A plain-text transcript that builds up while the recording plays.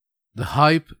The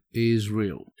hype is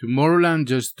real. Tomorrowland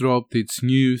just dropped its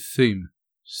new theme.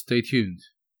 Stay tuned.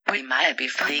 We might be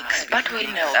freaks, but we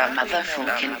know our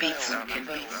motherfucking beats.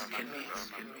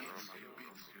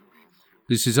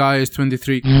 This is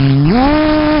IS23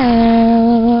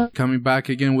 coming back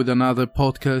again with another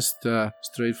podcast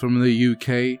straight from the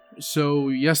UK. So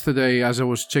yesterday, as I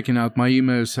was checking out my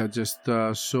emails, I just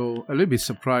saw a little bit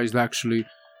surprised actually,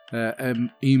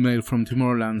 an email from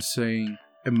Tomorrowland saying,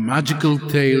 "A magical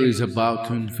tale is about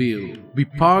to unveil. Be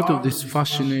part of this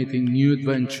fascinating new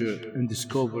adventure and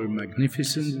discover a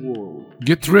magnificent world.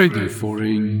 Get ready for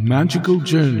a magical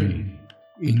journey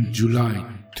in July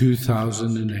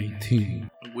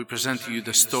 2018. We present to you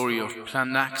the story of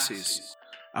Planaxis.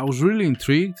 I was really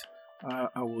intrigued.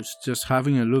 I was just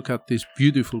having a look at this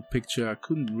beautiful picture. I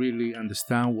couldn't really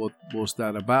understand what was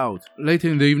that about. Later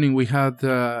in the evening, we had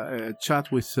a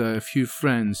chat with a few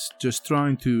friends, just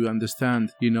trying to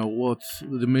understand, what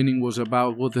the meaning was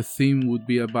about, what the theme would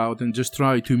be about, and just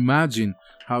try to imagine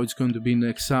how it's going to be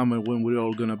next summer when we're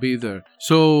all going to be there.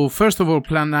 So, first of all,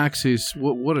 Planaxis,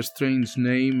 what a strange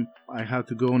name. I had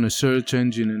to go on a search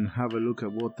engine and have a look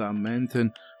at what that meant,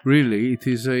 and really, it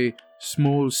is a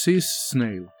small sea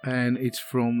snail, and it's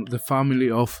from the family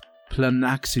of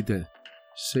Planaxidae.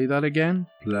 Say that again?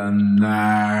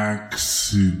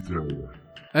 Planaxidae.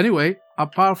 Anyway,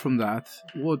 apart from that,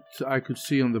 what I could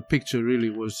see on the picture really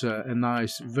was a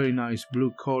very nice blue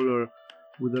color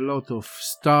with a lot of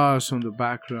stars on the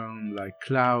background, like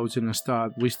clouds, and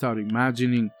we start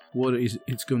imagining what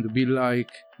it's going to be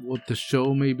like, what the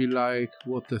show may be like,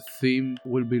 what the theme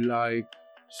will be like.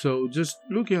 So just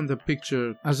looking at the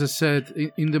picture, as I said,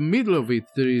 in the middle of it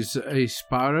there is a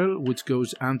spiral which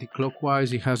goes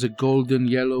anti-clockwise. It has a golden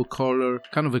yellow color,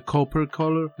 kind of a copper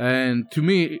color, and to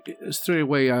me straight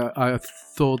away I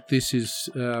thought this is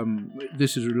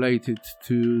related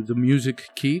to the music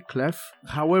key clef.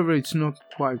 However, it's not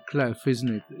quite clef, isn't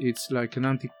it? It's like an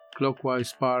anti-clockwise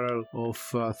spiral of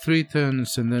 3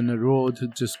 turns and then a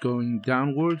rod just going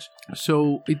downwards.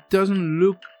 So it doesn't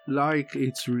look like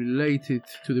it's related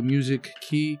to the music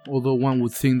key, although one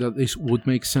would think that this would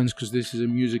make sense because this is a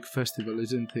music festival,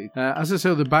 isn't it? As I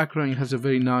said, the background has a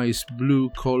very nice blue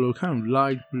color, kind of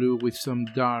light blue with some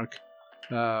dark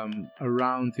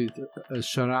around it,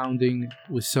 surrounding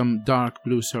with some dark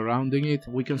blue surrounding it.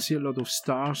 We can see a lot of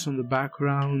stars on the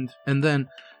background, and then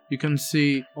you can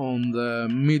see on the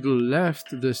middle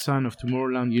left the sign of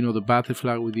Tomorrowland, the battle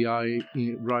flag with the eye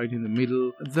right in the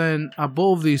middle. Then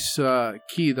above this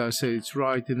key that I say it's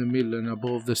right in the middle and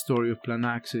above the story of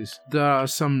Planaxis, there are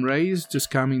some rays just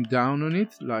coming down on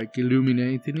it, like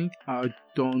illuminating it. I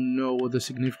don't know what the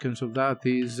significance of that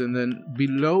is. And then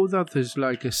below that there's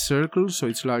like a circle, so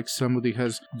it's like somebody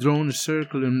has drawn a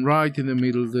circle, and right in the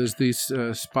middle there's this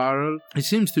spiral. It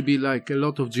seems to be like a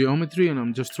lot of geometry, and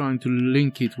I'm just trying to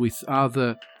link it with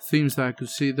other themes that I could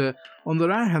see there. On the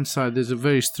right hand side there's a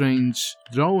very strange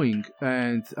drawing,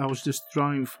 and I was just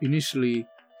trying initially,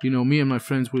 me and my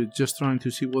friends were just trying to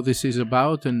see what this is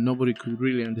about, and nobody could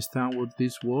really understand what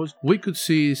this was. We could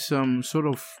see some sort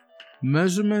of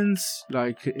measurements,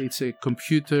 like it's a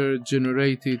computer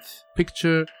generated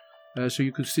picture, so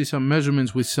you could see some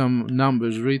measurements with some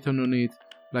numbers written on it,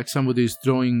 like somebody is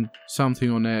drawing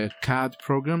something on a CAD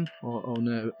program or on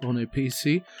a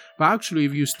PC. But actually,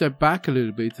 if you step back a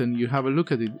little bit and you have a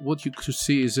look at it, what you could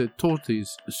see is a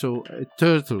tortoise, so a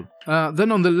turtle.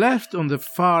 Then on the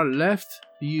far left,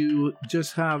 you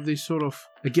just have this sort of,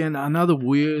 again, another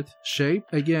weird shape.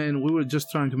 Again, we were just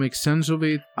trying to make sense of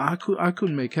it. I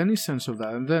couldn't make any sense of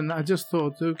that. And then I just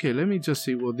thought, okay, let me just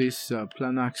see what this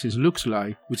Planaxis looks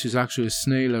like, which is actually a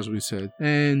snail, as we said.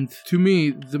 And to me,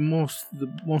 the most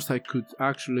I could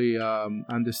actually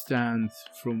understand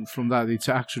from that, it's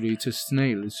a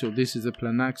snail. So this is the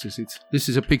Planaxis. This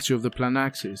is a picture of the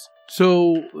Planaxis.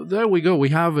 So there we go. We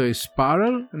have a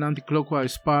spiral, an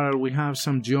anti-clockwise spiral. We have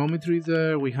some geometry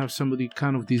there. We have somebody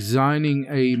kind of designing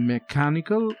a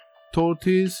mechanical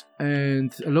tortoise,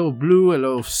 and a lot of blue, a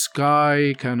lot of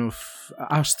sky, kind of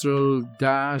astral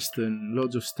dust, and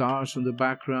lots of stars on the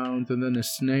background, and then a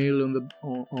snail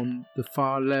on the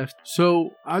far left.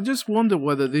 So I just wonder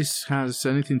whether this has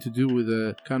anything to do with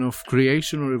a kind of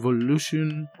creation or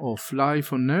evolution of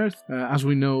life on Earth. As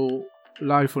we know,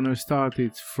 life on Earth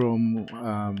started from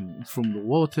the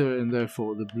water, and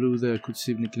therefore the blue there could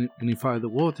signify the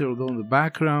water, although in the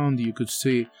background you could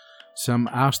see some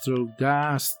astral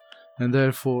dust, and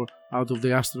therefore out of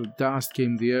the astral dust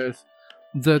came the Earth.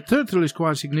 The turtle is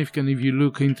quite significant if you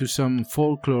look into some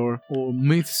folklore or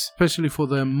myths, especially for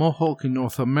the Mohawk in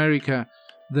North America.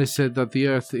 They said that the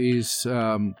Earth is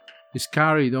is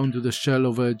carried onto the shell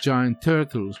of a giant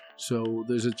turtle. So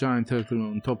there's a giant turtle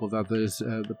on top of that. There's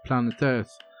the planet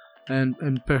Earth,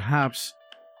 and perhaps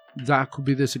that could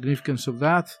be the significance of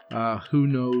that. Who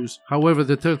knows? However,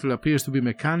 the turtle appears to be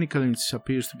mechanical, and it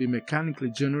appears to be mechanically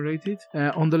generated.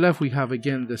 On the left, we have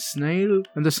again the snail,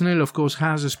 and the snail, of course,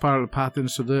 has a spiral pattern,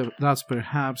 so that's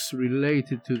perhaps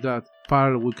related to that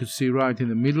spiral we could see right in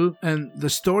the middle. And the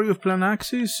story of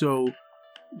Planaxis, so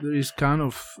there is kind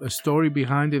of a story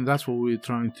behind it. That's what we're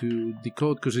trying to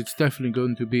decode, because it's definitely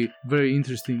going to be very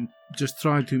interesting. Just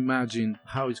trying to imagine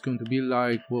how it's going to be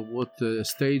like, what the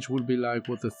stage will be like,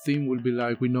 what the theme will be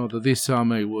like. We know that this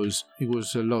summer it was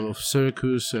a lot of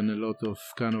circus and a lot of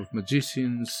kind of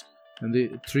magicians and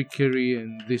the trickery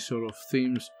and this sort of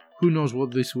themes. Who knows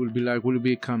what this will be like? Will it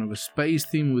be kind of a space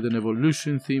theme with an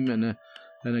evolution theme and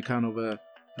a kind of a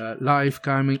life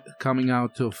coming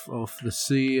out of the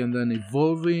sea and then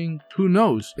evolving? Who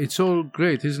knows? It's all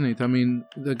great, isn't it? I mean,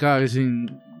 the guys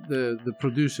in the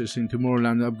producers in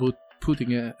Tomorrowland are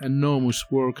putting enormous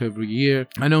work every year.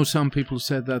 I know some people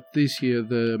said that this year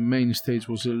the main stage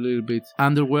was a little bit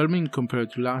underwhelming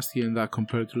compared to last year, and that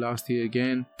compared to last year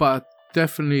again, but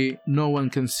definitely no one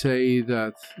can say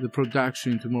that the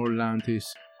production in Tomorrowland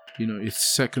is, it's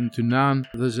second to none.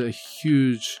 There's a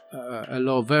huge, a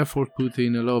lot of effort put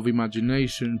in, a lot of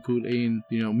imagination put in.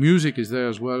 Music is there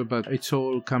as well, but it's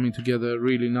all coming together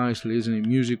really nicely, isn't it?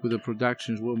 Music with the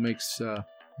production is what makes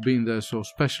being there so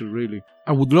special, really.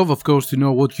 I would love, of course, to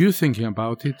know what you're thinking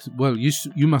about it. Well,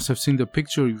 you must have seen the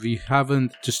picture. If you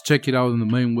haven't, just check it out on the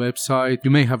main website.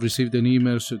 You may have received an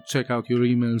email, so check out your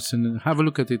emails and have a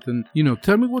look at it. And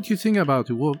tell me what you think about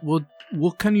it.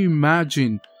 What can you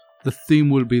imagine the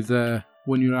theme will be there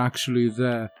when you're actually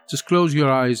there? Just close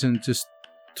your eyes and just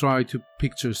try to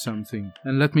picture something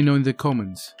and let me know in the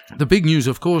comments. The big news,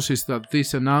 of course, is that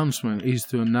this announcement is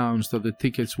to announce that the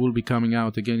tickets will be coming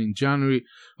out again in January.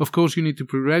 Of course, you need to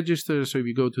pre-register, so if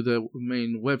you go to the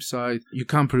main website, you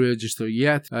can't pre-register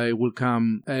yet. It will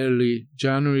come early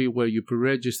January where you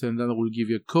pre-register, and then it will give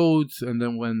you a code, and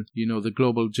then when the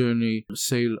Global Journey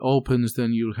sale opens,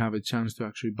 then you'll have a chance to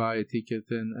actually buy a ticket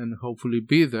and hopefully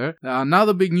be there.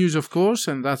 Another big news, of course,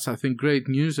 and that's, I think, great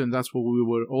news, and that's what we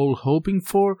were all hoping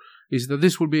for, is that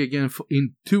this will be again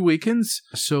in 2 weekends.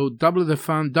 So double the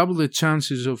fun, double the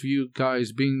chances of you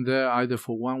guys being there either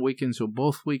for 1 weekend or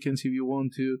both weekends if you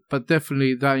want to. But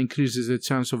definitely that increases the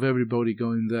chance of everybody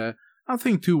going there. I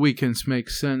think 2 weekends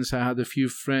makes sense. I had a few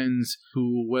friends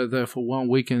who were there for 1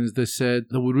 weekend. They said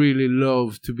they would really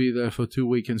love to be there for 2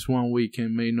 weekends. 1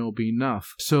 weekend may not be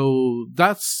enough. So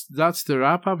that's the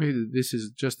wrap up. This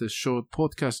is just a short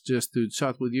podcast just to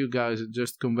chat with you guys and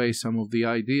just convey some of the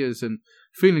ideas and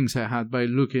feelings I had by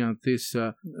looking at this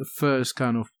first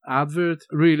kind of advert.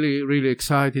 Really, really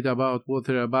excited about what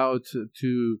they're about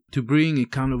to bring.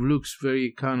 It kind of looks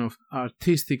very kind of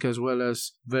artistic as well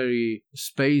as very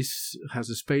has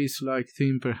a space-like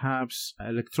theme, perhaps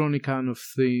electronic kind of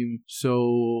theme.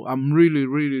 So I'm really,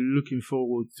 really looking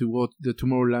forward to what the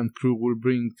Tomorrowland crew will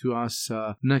bring to us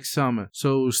next summer.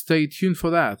 So stay tuned for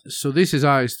that. So this is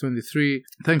IS23.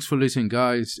 Thanks for listening,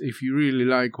 guys. If you really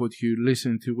like what you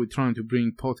listen to, we're trying to bring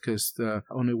podcast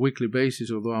on a weekly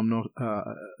basis, although I'm not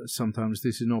sometimes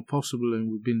this is not possible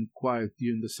and we've been quiet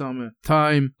during the summer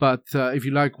time. But if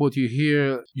you like what you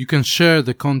hear, you can share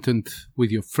the content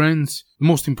with your friends. The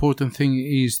most important thing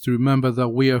is to remember that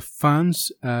we are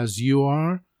fans as you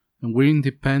are, and we're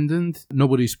independent.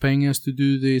 Nobody's paying us to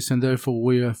do this, and therefore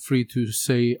we are free to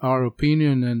say our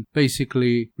opinion and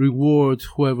basically reward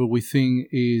whoever we think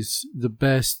is the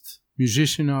best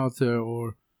musician out there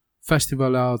or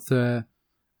festival out there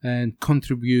and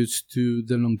contributes to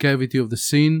the longevity of the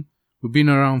scene. We've been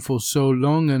around for so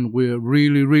long and we're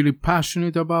really, really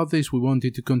passionate about this. We want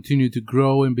it to continue to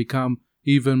grow and become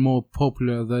even more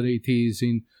popular than it is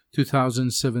in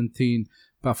 2017.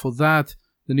 But for that,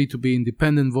 there need to be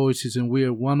independent voices, and we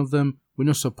are one of them. We're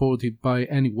not supported by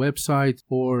any website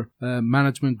or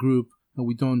management group, and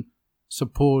we don't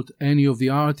support any of the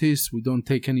artists. We don't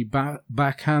take any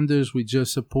backhanders. We're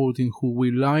just supporting who we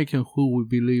like and who we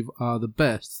believe are the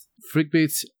best.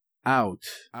 Freakbeats out.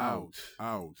 Out.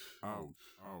 Out. Out.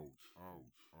 Out.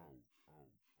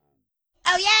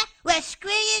 Oh yeah? Well, screw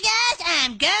you guys,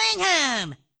 I'm going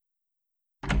home.